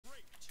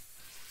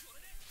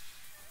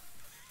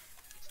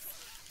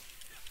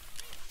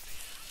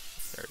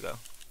go.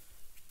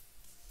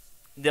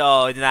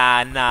 No,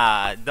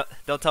 nah.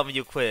 Don't tell me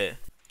you quit.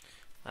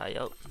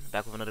 Yo,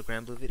 back with another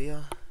Grand Blue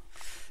video.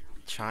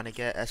 Trying to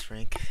get S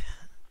rank.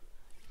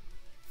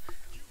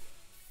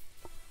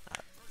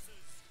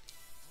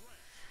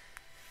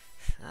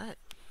 Alright.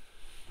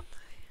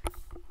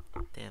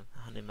 Damn,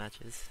 100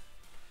 matches.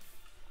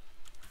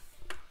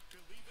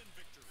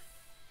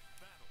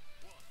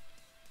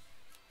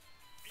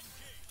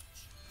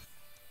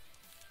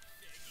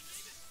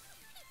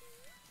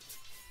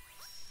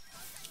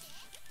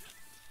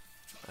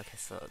 Okay,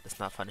 so that's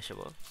not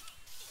punishable.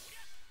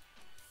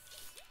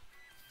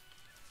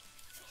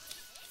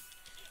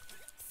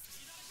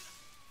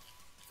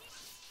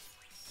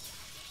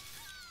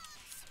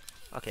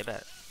 Okay,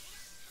 bet.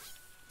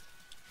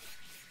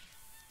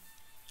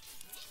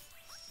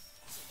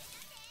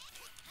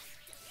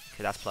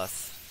 Okay, that's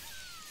plus.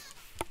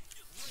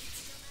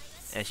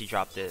 And she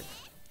dropped it.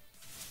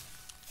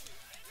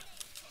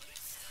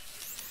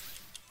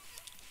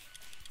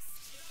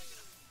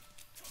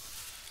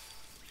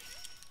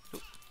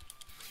 Oop.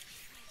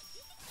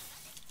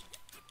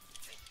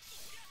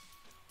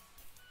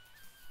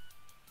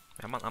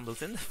 I'm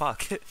losing.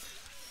 Fuck.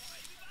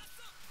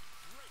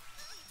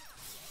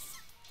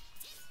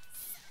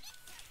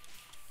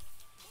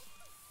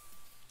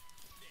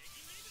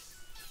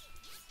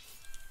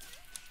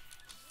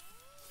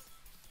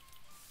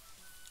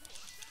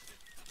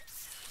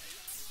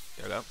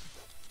 There we go.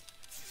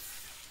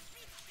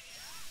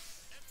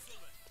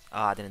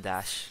 Ah, I didn't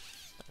dash.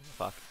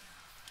 Fuck.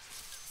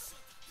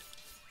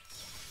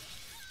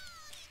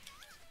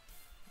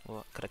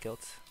 What? Could I killed?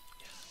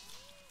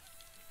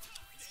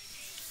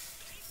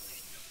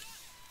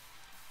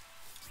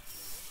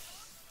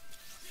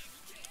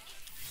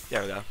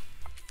 There we go.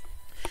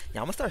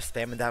 Yeah, I'm gonna start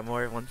spamming that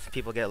more once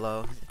people get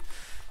low.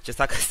 Just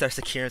so I can start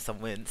securing some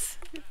wins.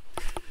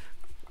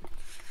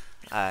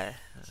 Alright.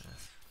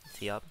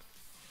 Tee up.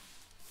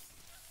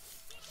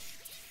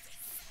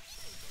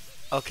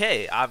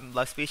 Okay, I'm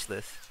left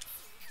speechless.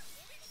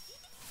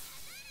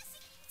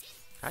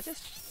 Can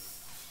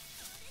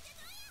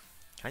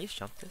I just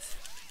jump this?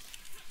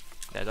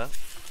 There you go.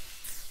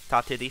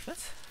 Top tier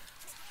defense.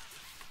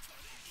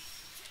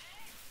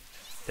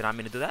 Did I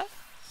mean to do that?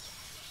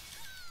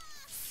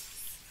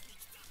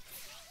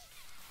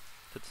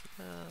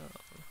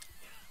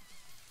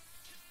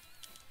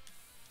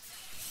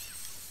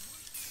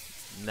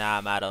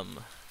 Nah, madam.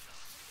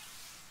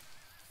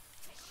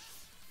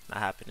 Not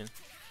happening.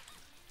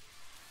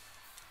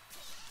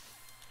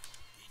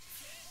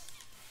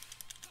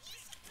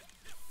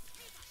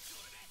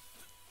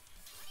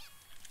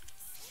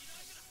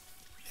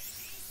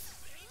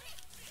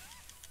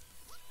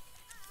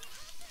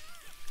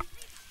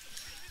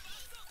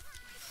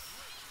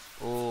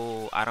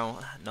 Oh, I don't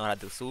know how to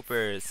do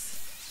supers.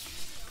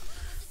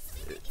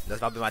 That's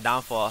probably my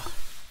downfall.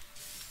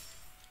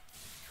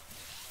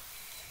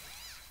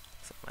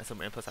 My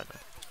super inputs are done.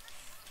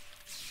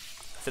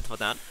 Sit the foot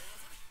down.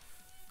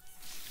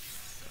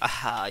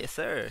 Aha, yes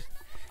sir.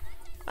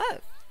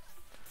 Alright.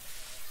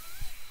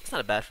 It's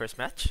not a bad first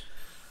match.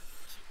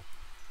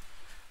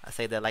 I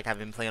say that like I've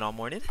been playing all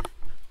morning.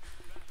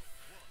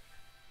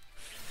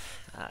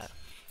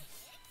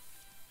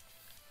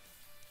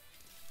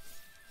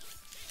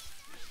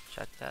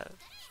 Check that.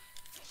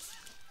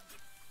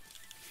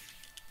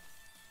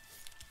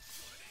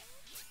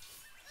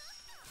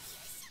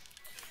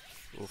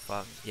 Oh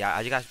fuck. Yeah,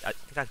 I think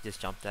I could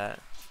just jump that.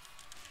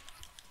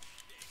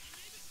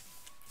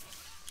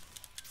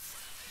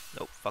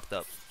 Nope, fucked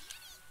up.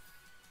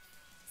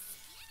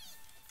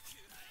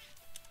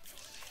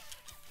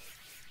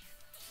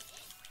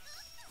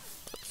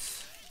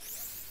 Oops.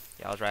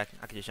 Yeah, I was right.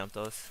 I could just jump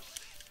those.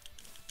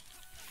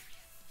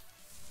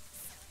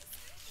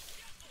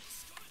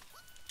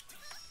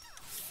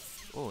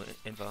 Oh,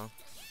 info.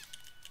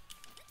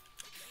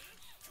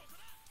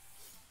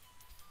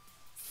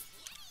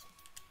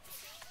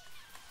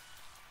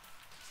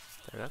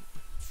 There we go.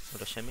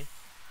 Little shimmy.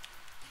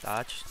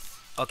 Dodge.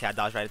 Okay, I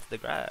dodged right into the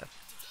grab.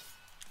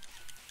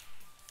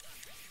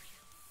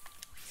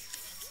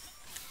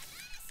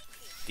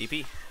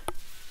 DP.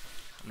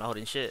 I'm not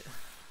holding shit.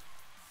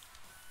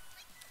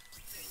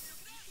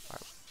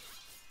 Right.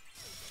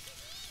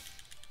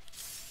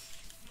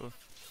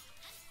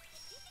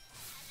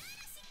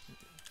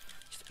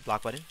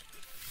 Block button.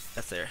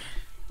 That's there.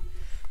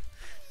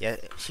 Yeah,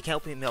 she can't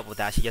open me up with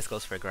that. She just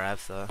goes for a grab,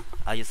 so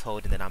I just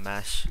hold and then I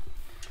mash.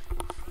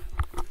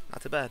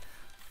 Not too bad.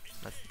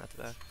 Not too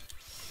bad.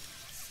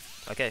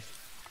 Okay.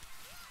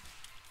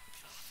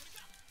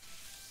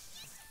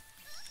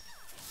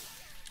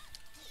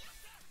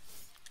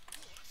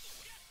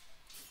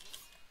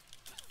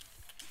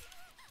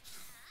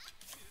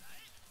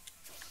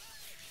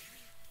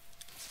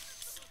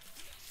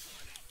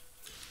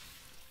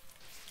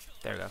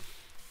 There we go.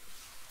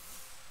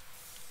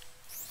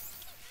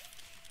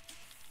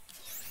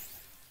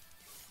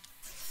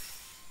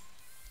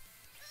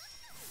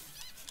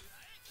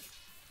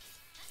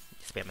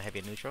 Spam a heavy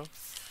and neutral.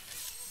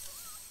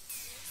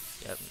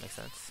 Yep, makes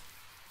sense.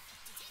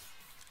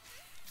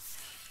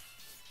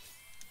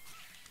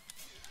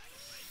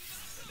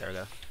 There we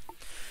go.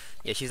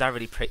 Yeah, she's not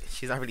really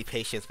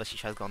patient, but she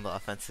tries to go on the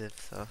offensive.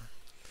 So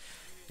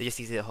they just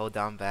easy to hold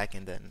down back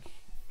and then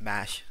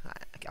mash.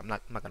 I'm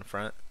not gonna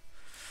front.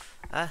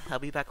 I'll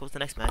be back with the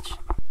next match.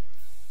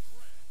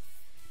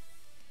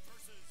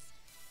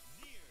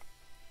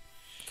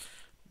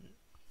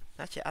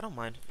 Actually, I don't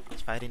mind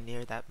fighting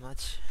near that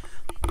much.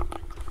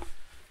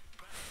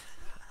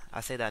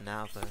 I say that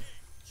now, but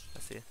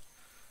let's see.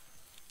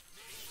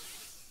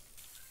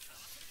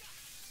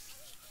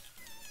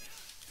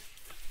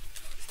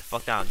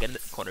 Fuck down, get in the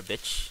corner,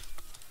 bitch.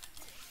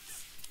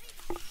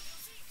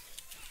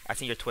 I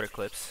seen your Twitter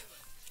clips.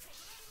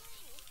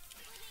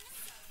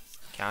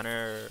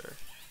 Counter.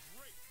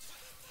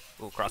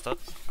 Ooh, cross up.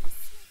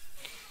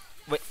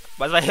 Wait,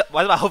 why is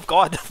my hope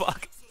gone? The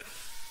fuck?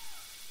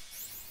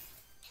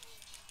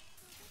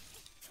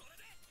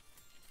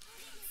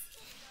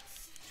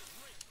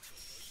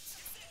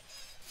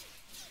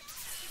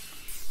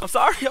 I'm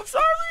sorry.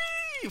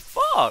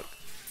 Fuck.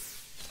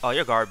 Oh,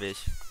 you're garbage.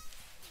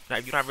 You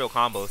don't have real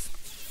combos.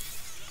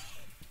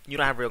 You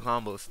don't have real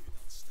combos.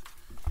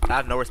 I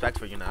have no respect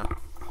for you now.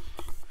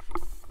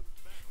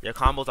 Your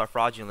combos are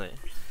fraudulent.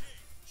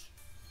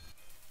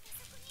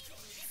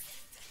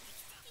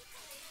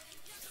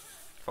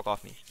 Fuck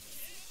off me.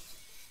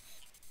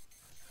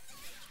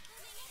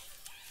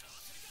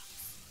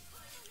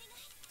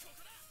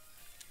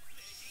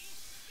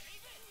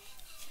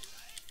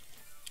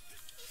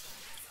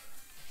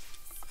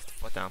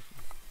 What down?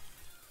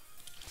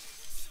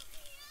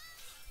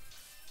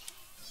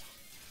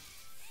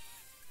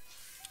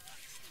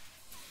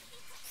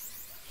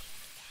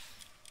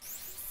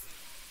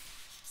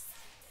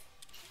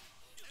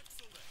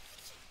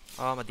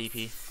 Oh, my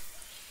DP.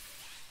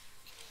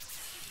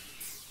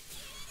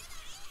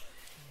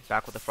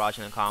 Back with the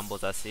fraudulent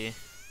combos, I see.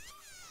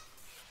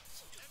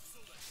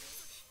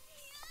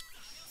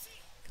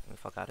 Get the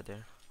fuck out of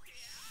there.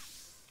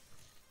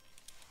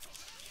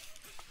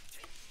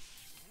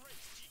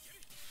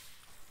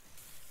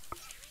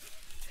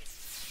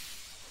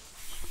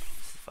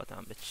 Fuck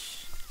down,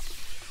 bitch.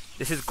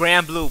 This is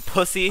Grand Blue,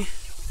 pussy.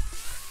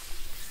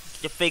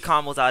 Get your fake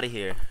combos out of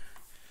here.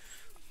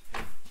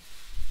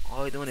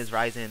 All we're doing is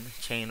Ryzen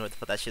chain, what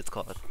that shit's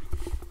called.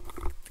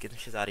 Let's get them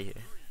shits out of here.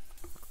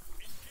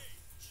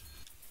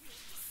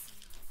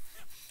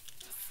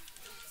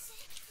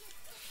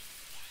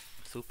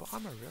 Super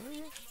armor,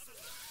 really?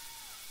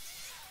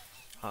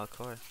 Oh,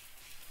 cool.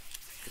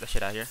 Get that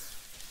shit out of here.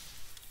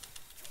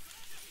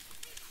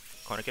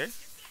 Corner carry.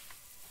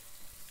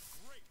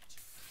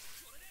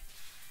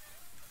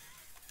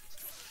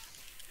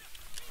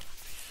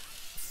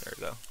 There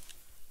we go.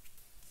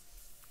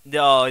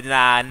 No,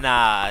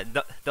 nah.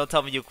 Don't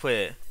tell me you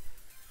quit.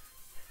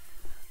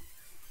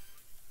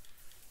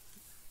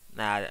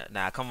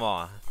 Nah, come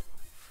on.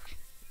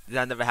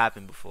 That never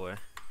happened before.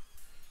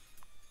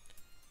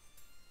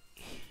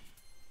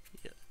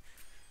 Yeah.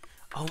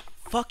 Oh,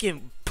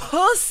 fucking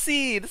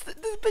pussy! This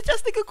bitch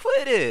ass nigga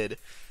quitted.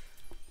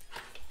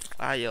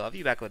 Alright, yo, I'll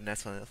be back with the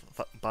next one.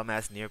 Bum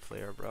ass near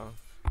player, bro.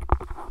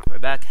 We're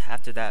back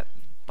after that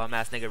bum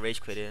ass nigga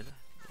rage quitted.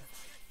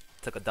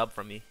 Took a dub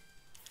from me.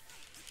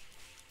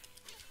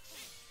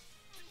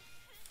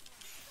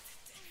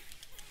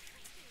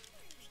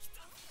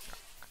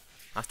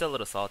 I'm still a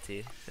little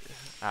salty.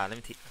 Let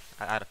me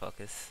I gotta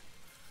focus.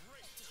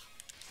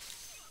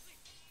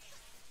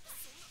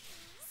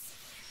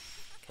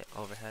 Okay,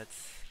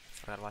 overheads.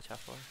 So I gotta watch out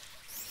for.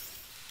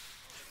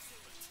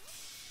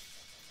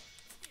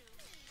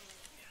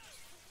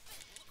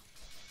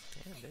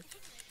 Damn, bitch.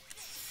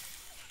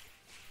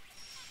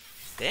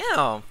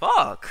 Damn,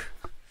 fuck.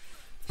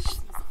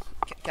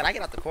 Can I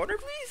get out the corner,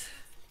 please?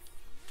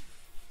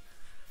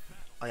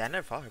 Oh yeah, I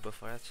never fought her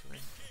before, actually.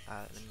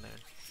 Let me learn.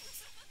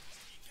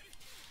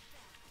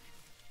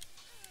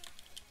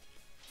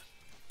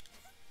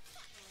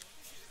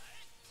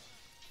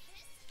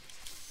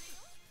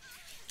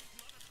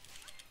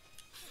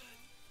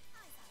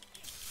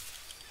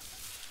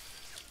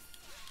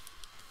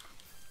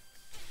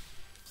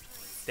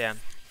 Damn.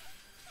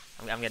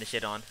 I'm getting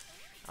shit on.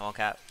 I won't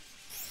cap.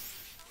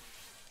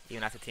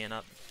 Even after teeing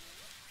up.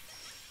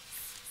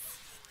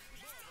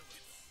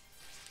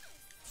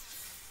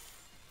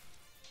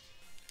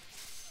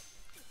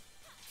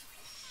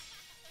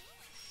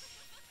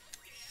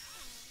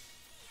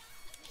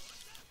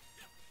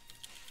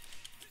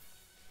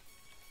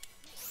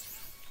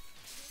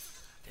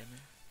 Damn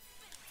it.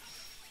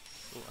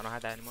 Ooh, I don't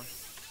have that anymore.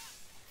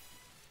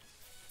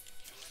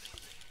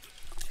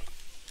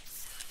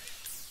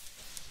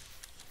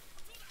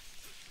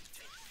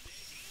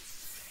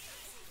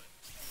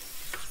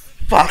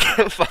 Fuck!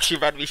 Fuck! She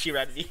ran me.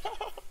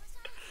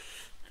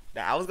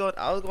 Nah, I was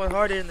going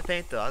harder in the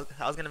paint though.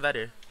 I was getting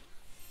better.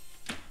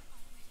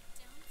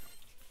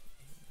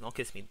 Don't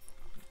kiss me,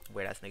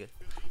 weird ass nigga.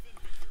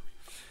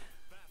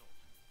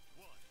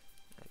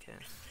 Okay.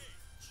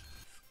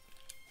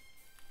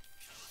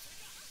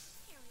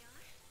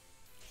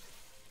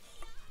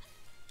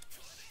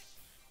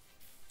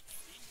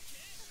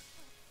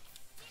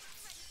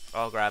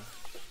 Oh, grab.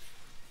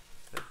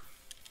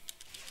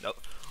 Nope.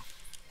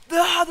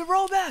 Ah, the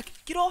rollback!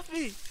 Get off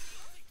me!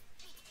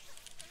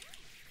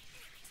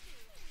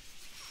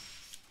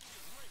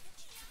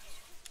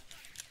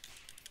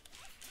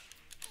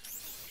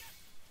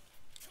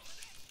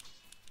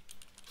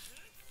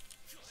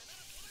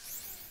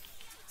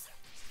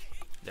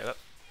 There we go.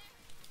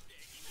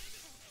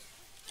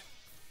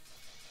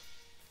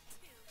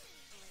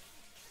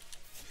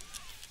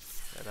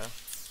 There we go.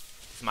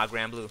 It's my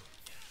Grand Blue.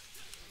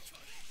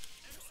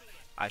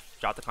 I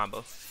dropped the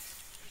combo.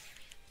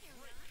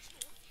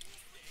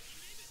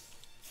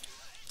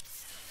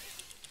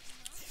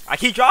 I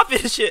keep dropping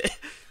shit.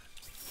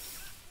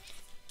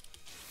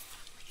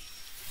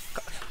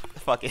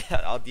 Fuck it,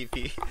 I'll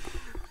DP.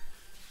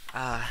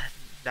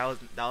 That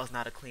was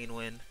not a clean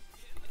win.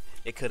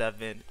 It could have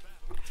been.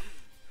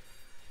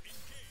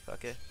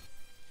 Fuck it.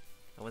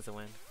 That was a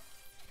win.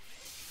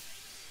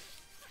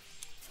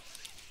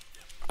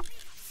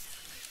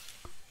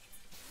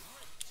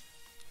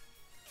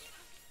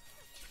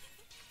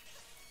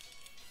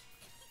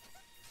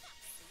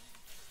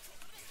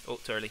 Oh,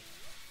 too early.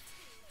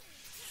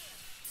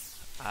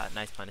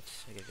 Nice punish.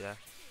 I give you that.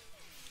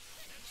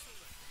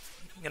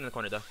 Get in the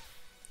corner though.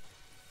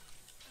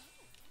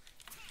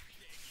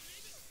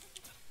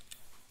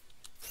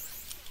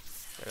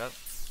 There we go.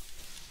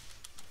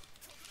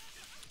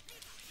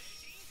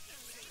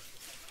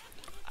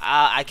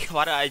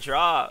 Why did I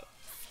drop?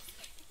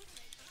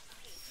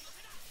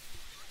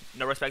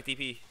 No respect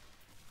DP.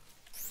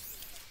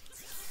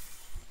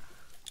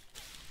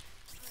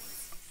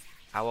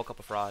 I woke up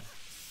a fraud.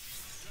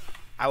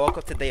 I woke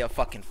up today a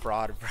fucking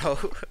fraud, bro.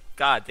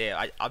 God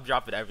damn, I'm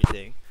dropping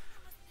everything.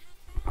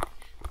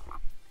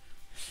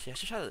 Shit, I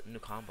should try the new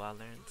combo I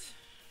learned.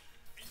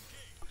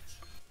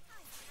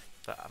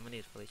 But I'm gonna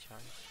need to fully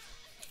charge.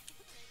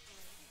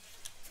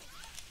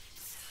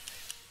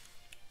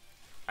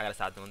 I gotta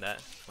stop doing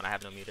that when I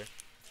have no meter.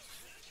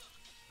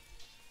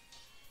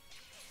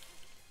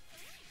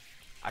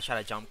 I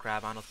try to jump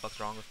grab, I don't know what the fuck's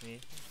wrong with me.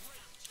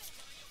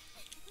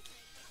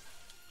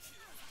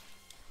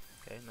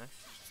 Okay, nice.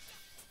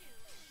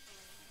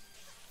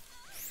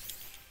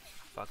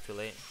 Fuck, too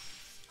late.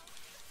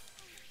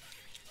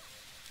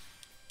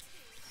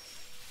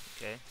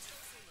 Okay.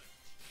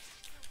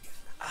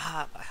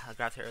 I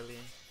grabbed her early.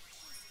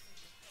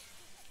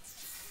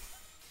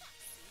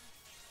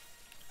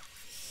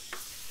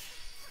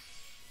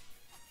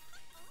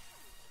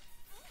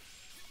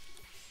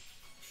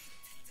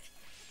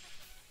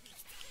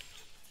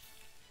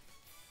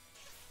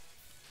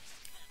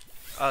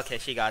 Okay,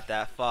 she got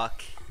that.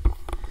 Fuck.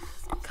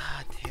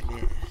 God damn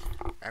it.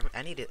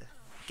 I need to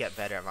get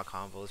better at my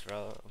combos,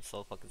 bro. I'm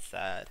so fucking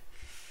sad.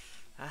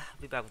 I'll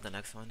be back with the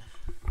next one.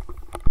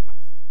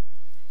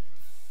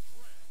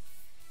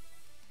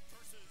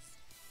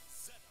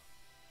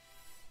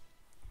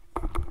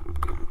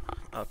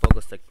 Oh,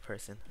 focus the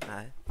person.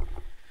 Alright.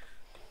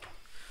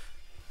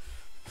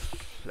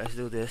 Let's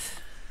do this.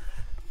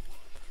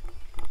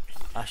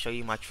 I'll show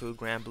you my true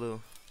Grand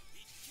Blue.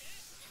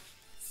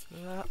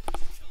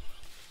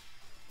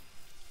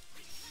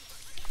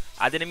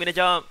 I didn't mean to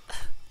jump.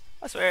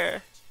 I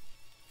swear.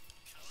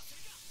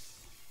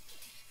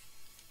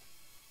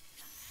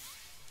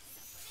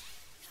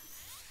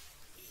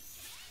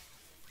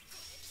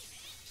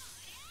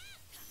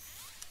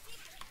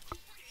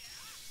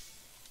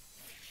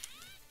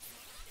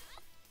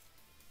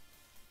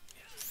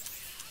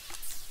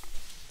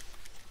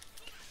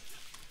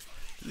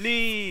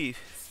 Leave.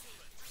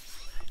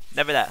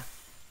 Never that.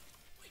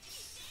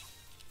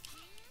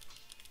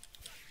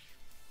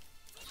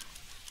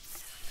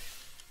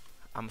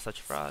 I'm such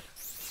a fraud.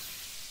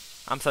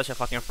 I'm such a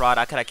fucking fraud.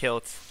 I could have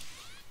killed.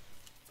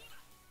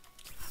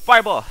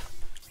 Fireball.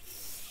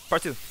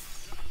 Part 2.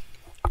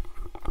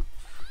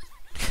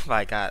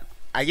 My god.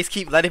 I just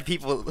keep letting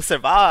people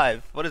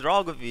survive. What is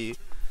wrong with me?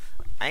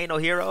 I ain't no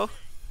hero.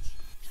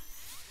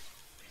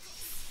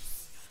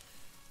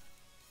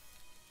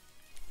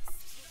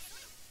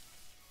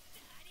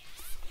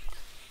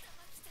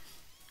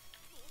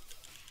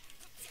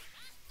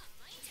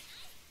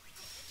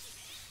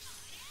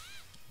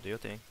 Do your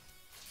thing.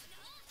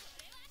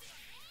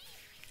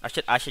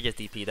 I should just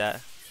DP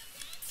that.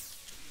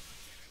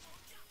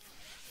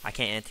 I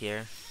can't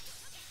anti-air.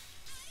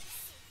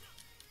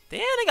 Damn,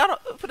 they gotta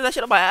put that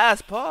shit on my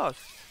ass. Pause.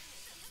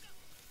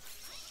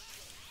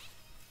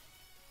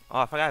 Oh,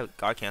 I forgot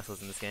guard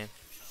cancels in this game.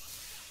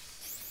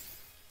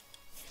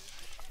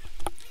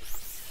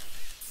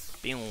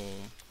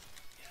 Boom.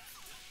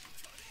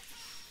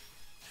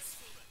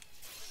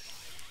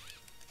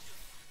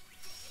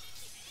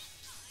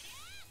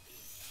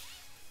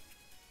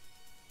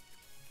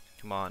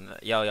 Come on,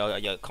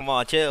 yo, come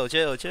on, chill.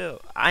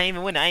 I ain't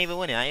even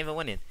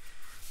winning.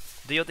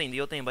 Do your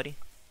thing, buddy.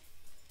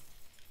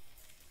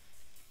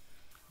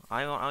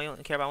 I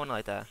don't care about winning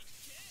like that.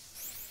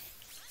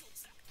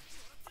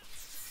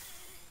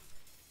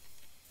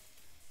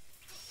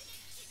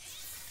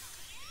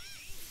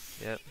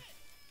 Yep.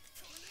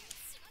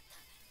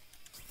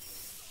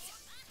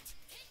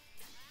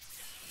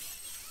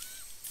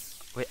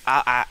 Wait,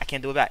 I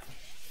can't do it back.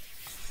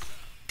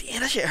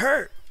 Damn, that shit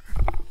hurt.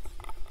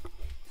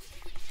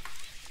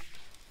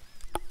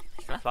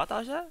 Flat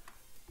dodge that?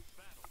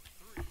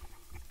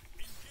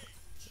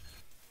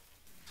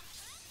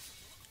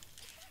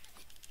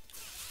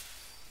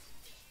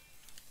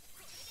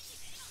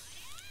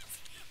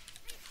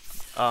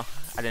 Oh,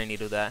 I didn't need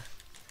to do that.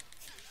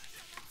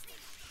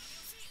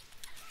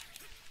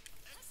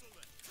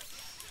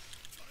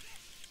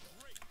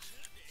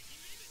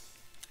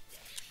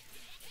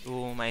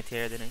 Ooh, my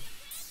tear didn't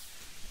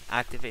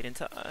activate in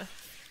time.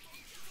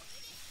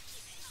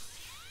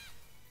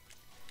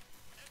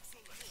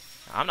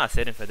 I'm not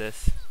sitting for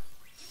this.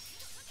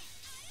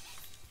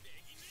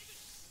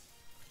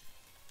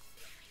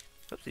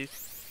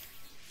 Oopsies.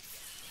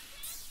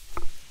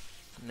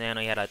 Nah, I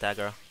know you had that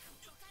girl.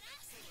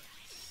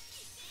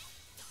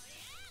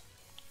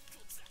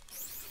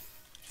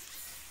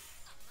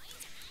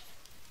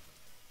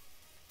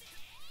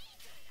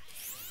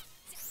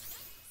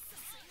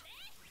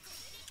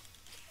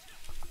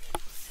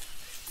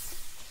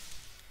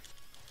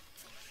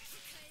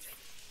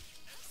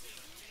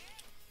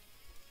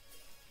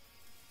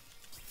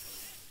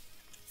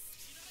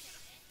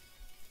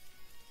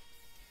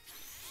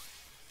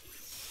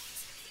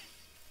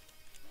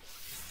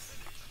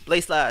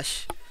 Blaze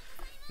Slash.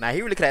 Nah,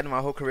 he really could have ended my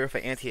whole career for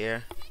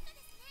anti-air.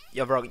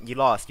 Yo, bro, you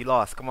lost. You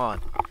lost. Come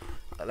on.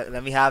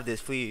 Let me have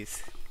this,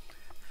 please.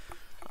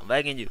 I'm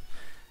begging you.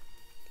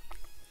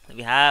 Let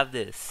me have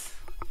this.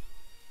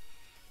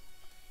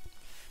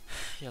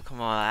 Yo,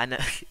 come on. I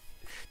know.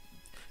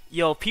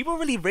 Yo, people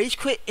really rage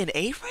quit in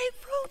A right,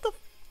 bro?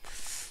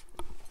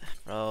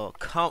 Bro,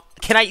 come.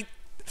 Can I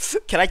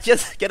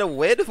just get a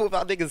win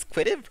without niggas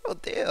quitting, bro?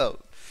 Damn.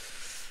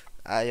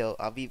 Yo,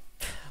 I'll be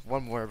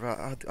one more,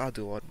 bro. I'll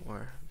do one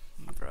more,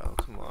 bro.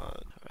 Come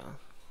on, bro.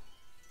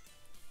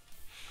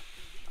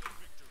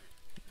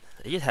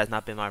 It just has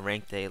not been my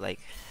rank day.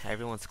 Like,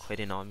 everyone's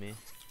quitting on me.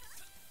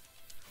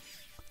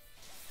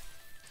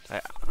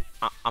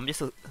 I'm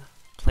just a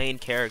plain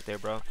character,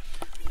 bro.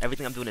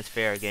 Everything I'm doing is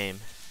fair game.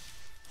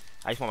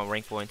 I just want my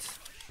rank points.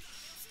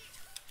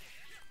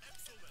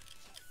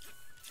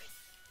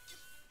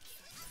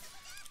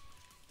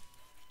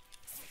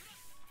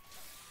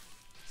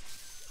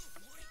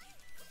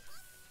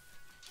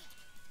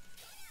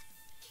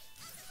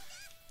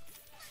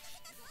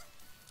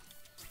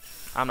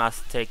 I'm not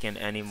taking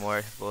any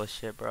more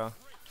bullshit, bro.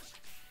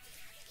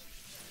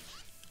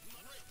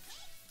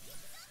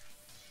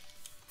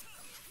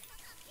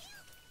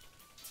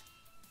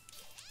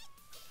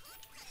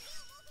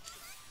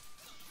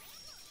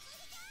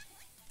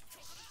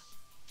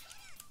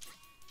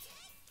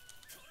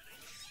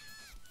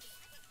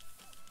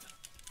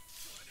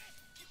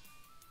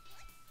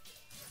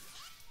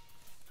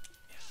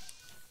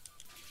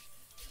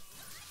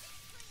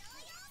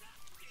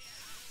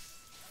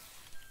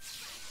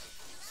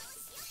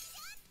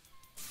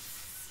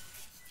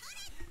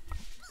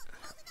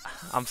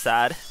 I'm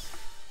sad.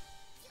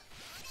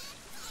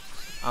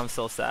 I'm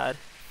so sad.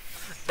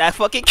 That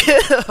fucking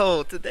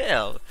kill!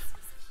 Damn.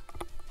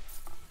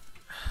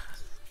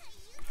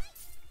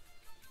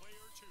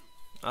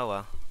 Oh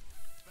well.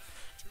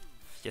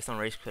 Just don't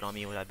rage quit on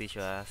me when I beat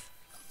your ass.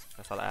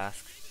 That's all I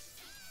ask.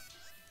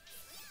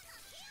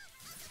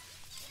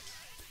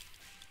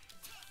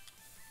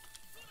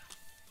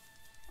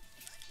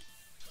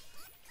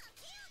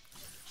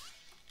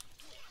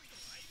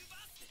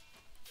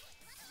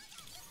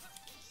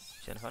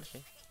 Shouldn't punish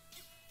me.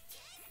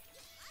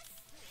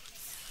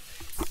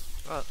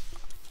 Well,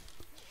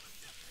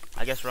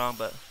 I guess wrong,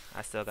 but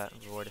I still got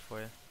rewarded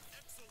for you.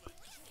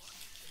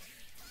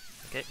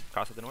 Okay,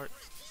 cross it didn't work.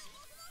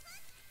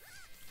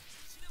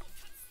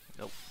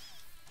 Nope.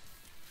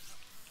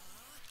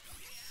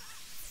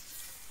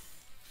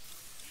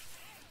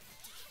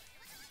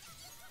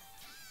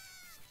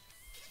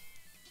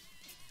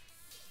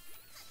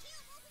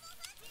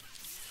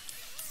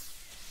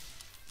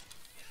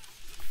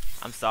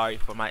 I'm sorry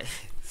for my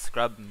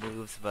scrub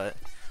moves, but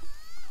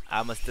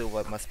I must do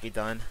what must be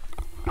done.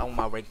 I want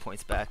my rank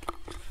points back.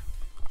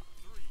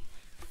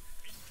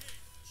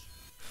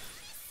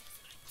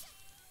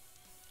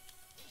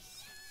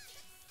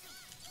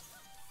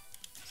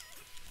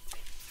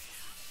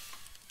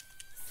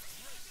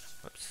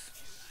 Whoops.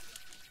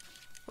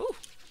 Ooh.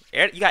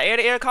 You got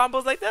air-to-air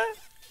combos like that?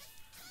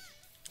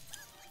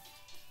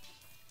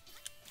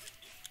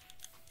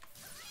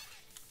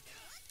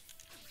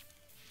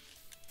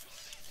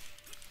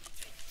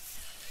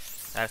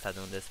 I gotta start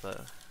doing this,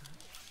 but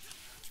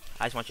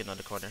I just want you to know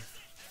the corner.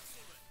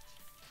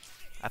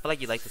 I feel like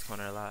you like this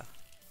corner a lot.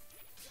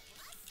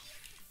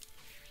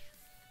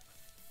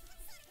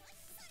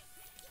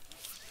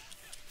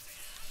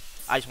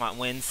 I just want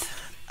wins.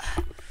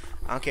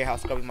 I don't care how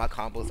scrubby my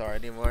combos are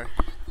anymore.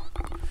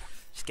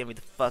 Just get me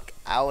the fuck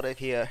out of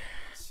here.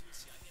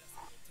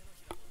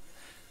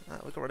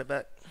 We can run it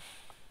back.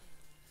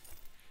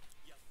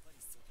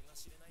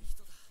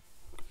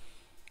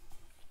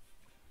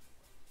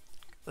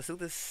 Let's do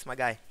this, my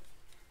guy.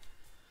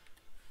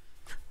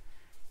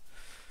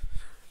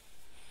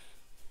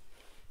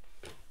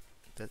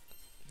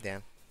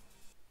 Damn.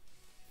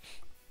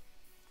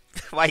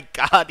 My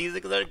god, these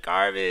niggas are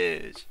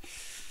garbage.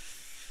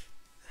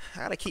 I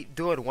gotta keep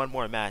doing one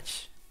more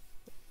match.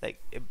 Like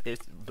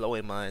it's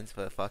blowing minds,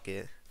 but fuck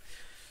it.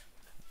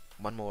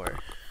 One more.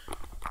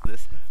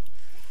 This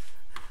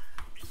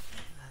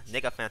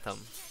nigga Phantom.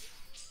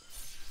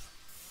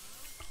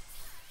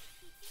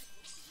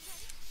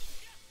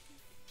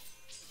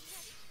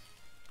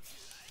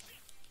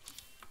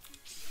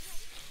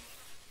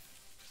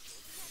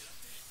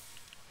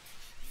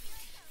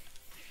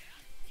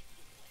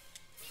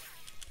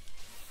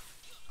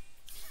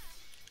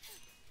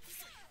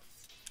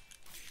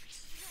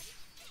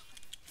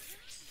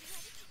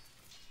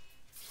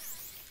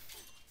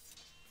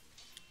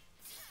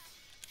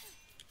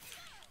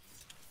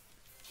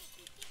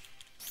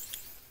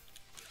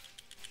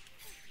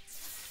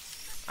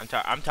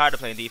 I'm tired of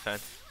playing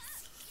defense.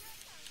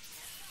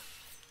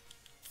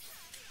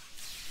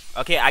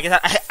 Okay, I guess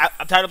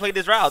I'm tired of playing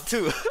this round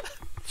too.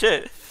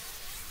 Shit.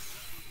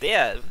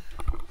 Damn.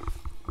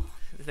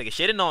 This nigga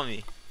shitting on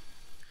me.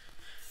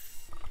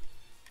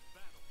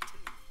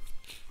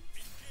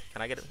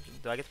 Can I get?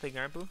 Do I get to play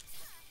Garambu?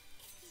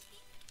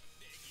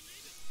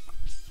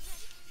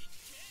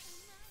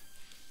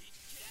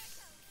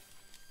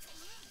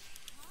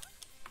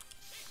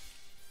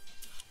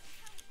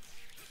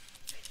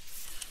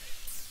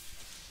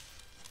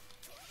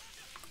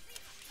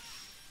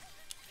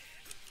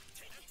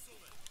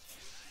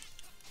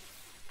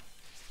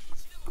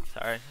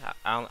 Sorry,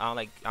 I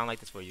don't like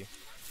this for you.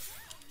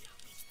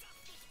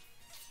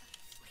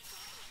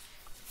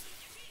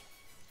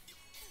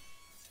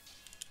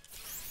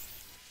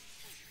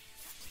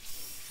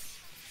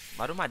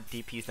 Why do my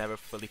DPs never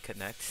fully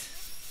connect?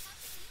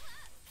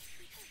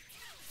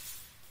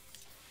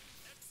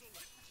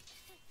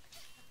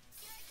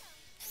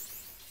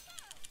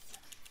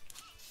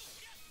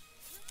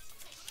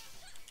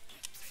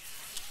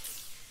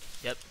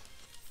 Yep.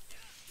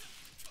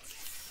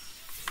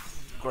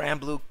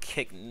 Grand Blue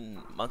kick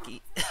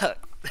monkey.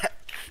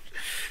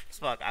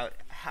 Fuck, I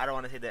don't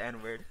want to say the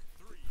N word,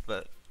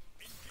 but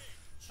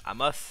I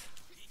must.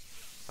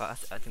 I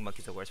think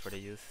monkey's the worst word to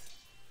use.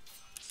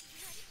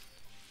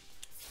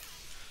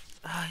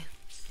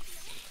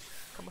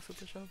 Come on,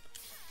 super shove.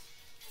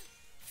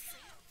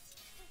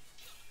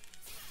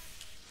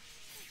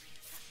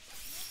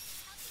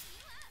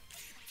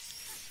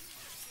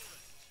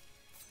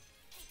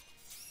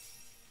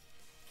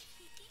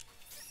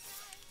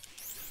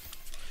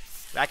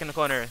 Back in the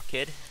corner,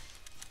 kid.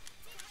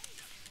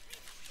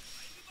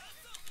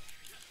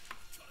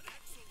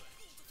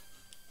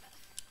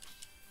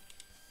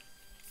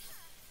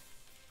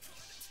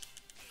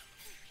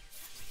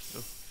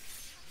 Ooh.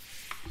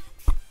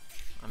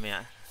 I mean,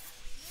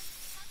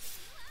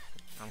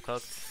 I'm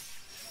cooked.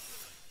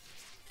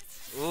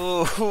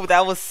 Ooh,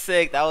 that was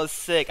sick. That was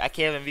sick. I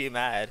can't even be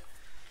mad.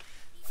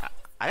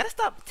 I gotta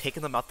stop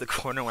taking them out the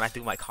corner when I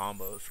do my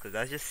combos, cause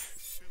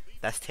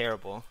that's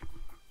terrible.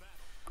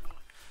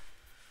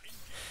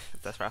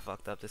 That's where I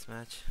fucked up this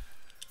match.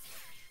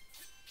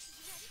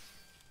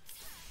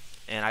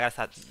 And I gotta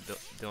start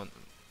doing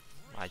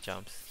my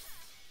jumps.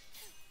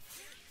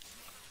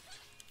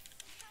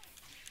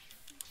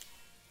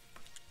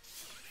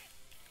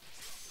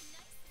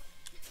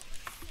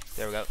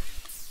 There we go.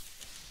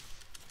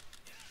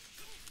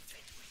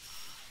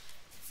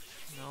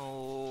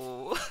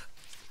 No.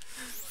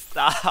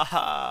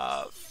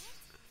 Stop.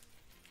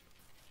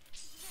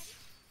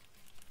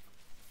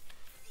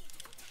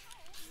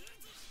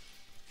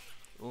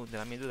 Ooh,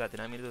 did I mean to do that? Did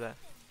I mean to do that?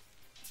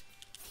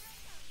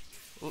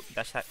 Ooh,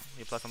 dash attack.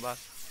 You plus some block.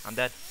 I'm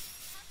dead.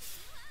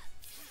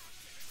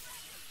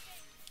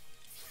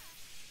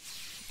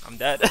 I'm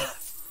dead.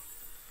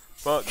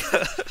 Fuck.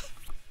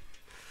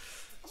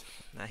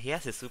 Nah, he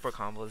has his super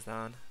combos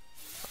down.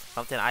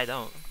 Something I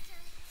don't.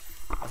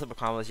 My super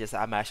combo is just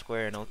I mash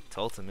square and to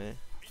ultimate.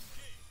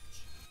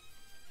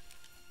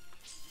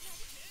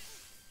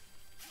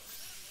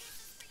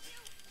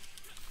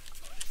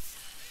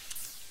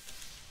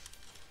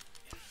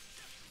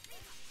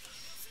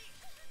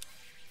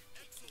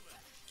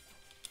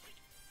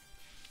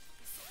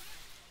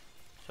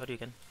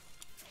 Shoryuken.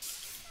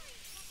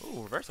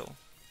 Ooh, reversal.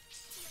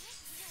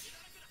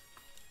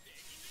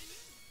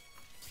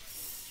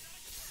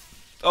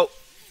 Oh.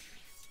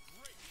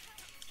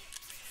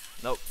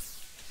 Nope.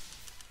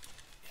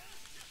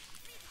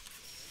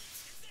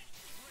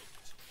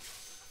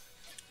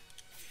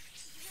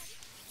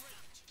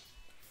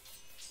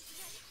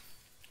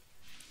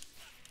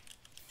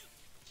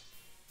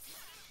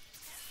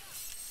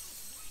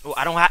 Oh,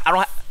 I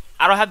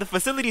don't have the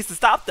facilities to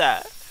stop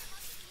that.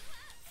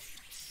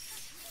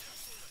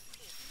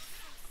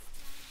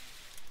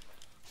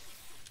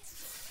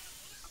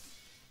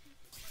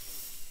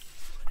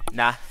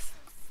 Nah.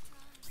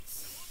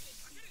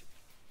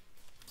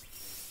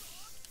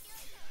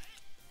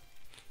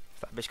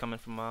 That bitch coming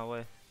from my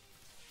way.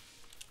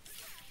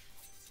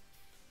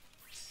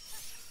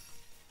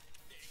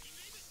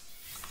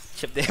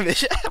 Chip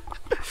damage.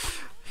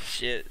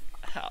 Shit.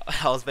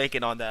 I was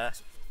banking on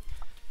that.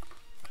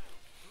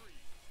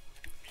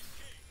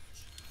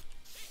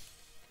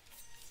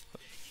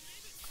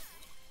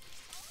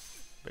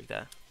 Break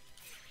that.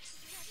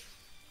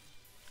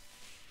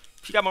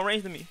 She got more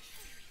range than me.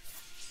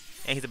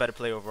 And he's a better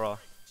player overall.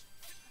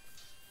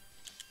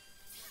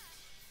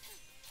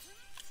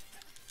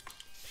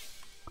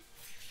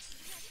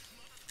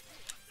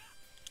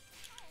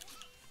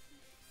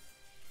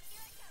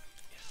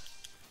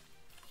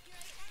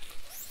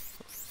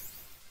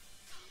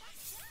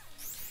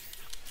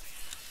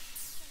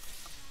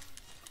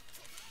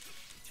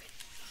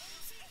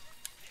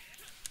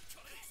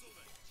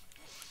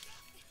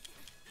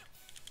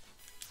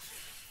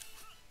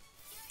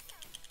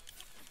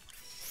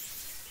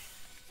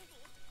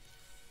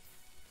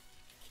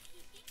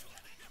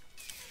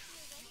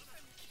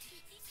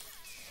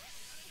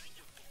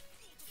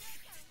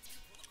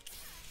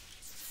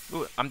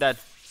 Ooh, I'm dead.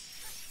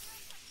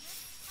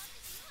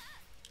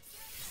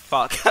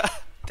 Fuck.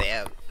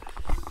 Damn.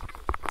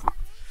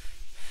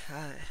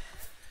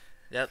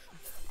 Yep.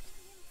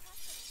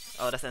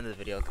 Oh, that's the end of the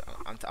video.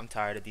 I'm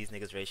tired of these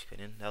niggas rage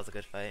quitting. That was a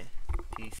good fight. Peace.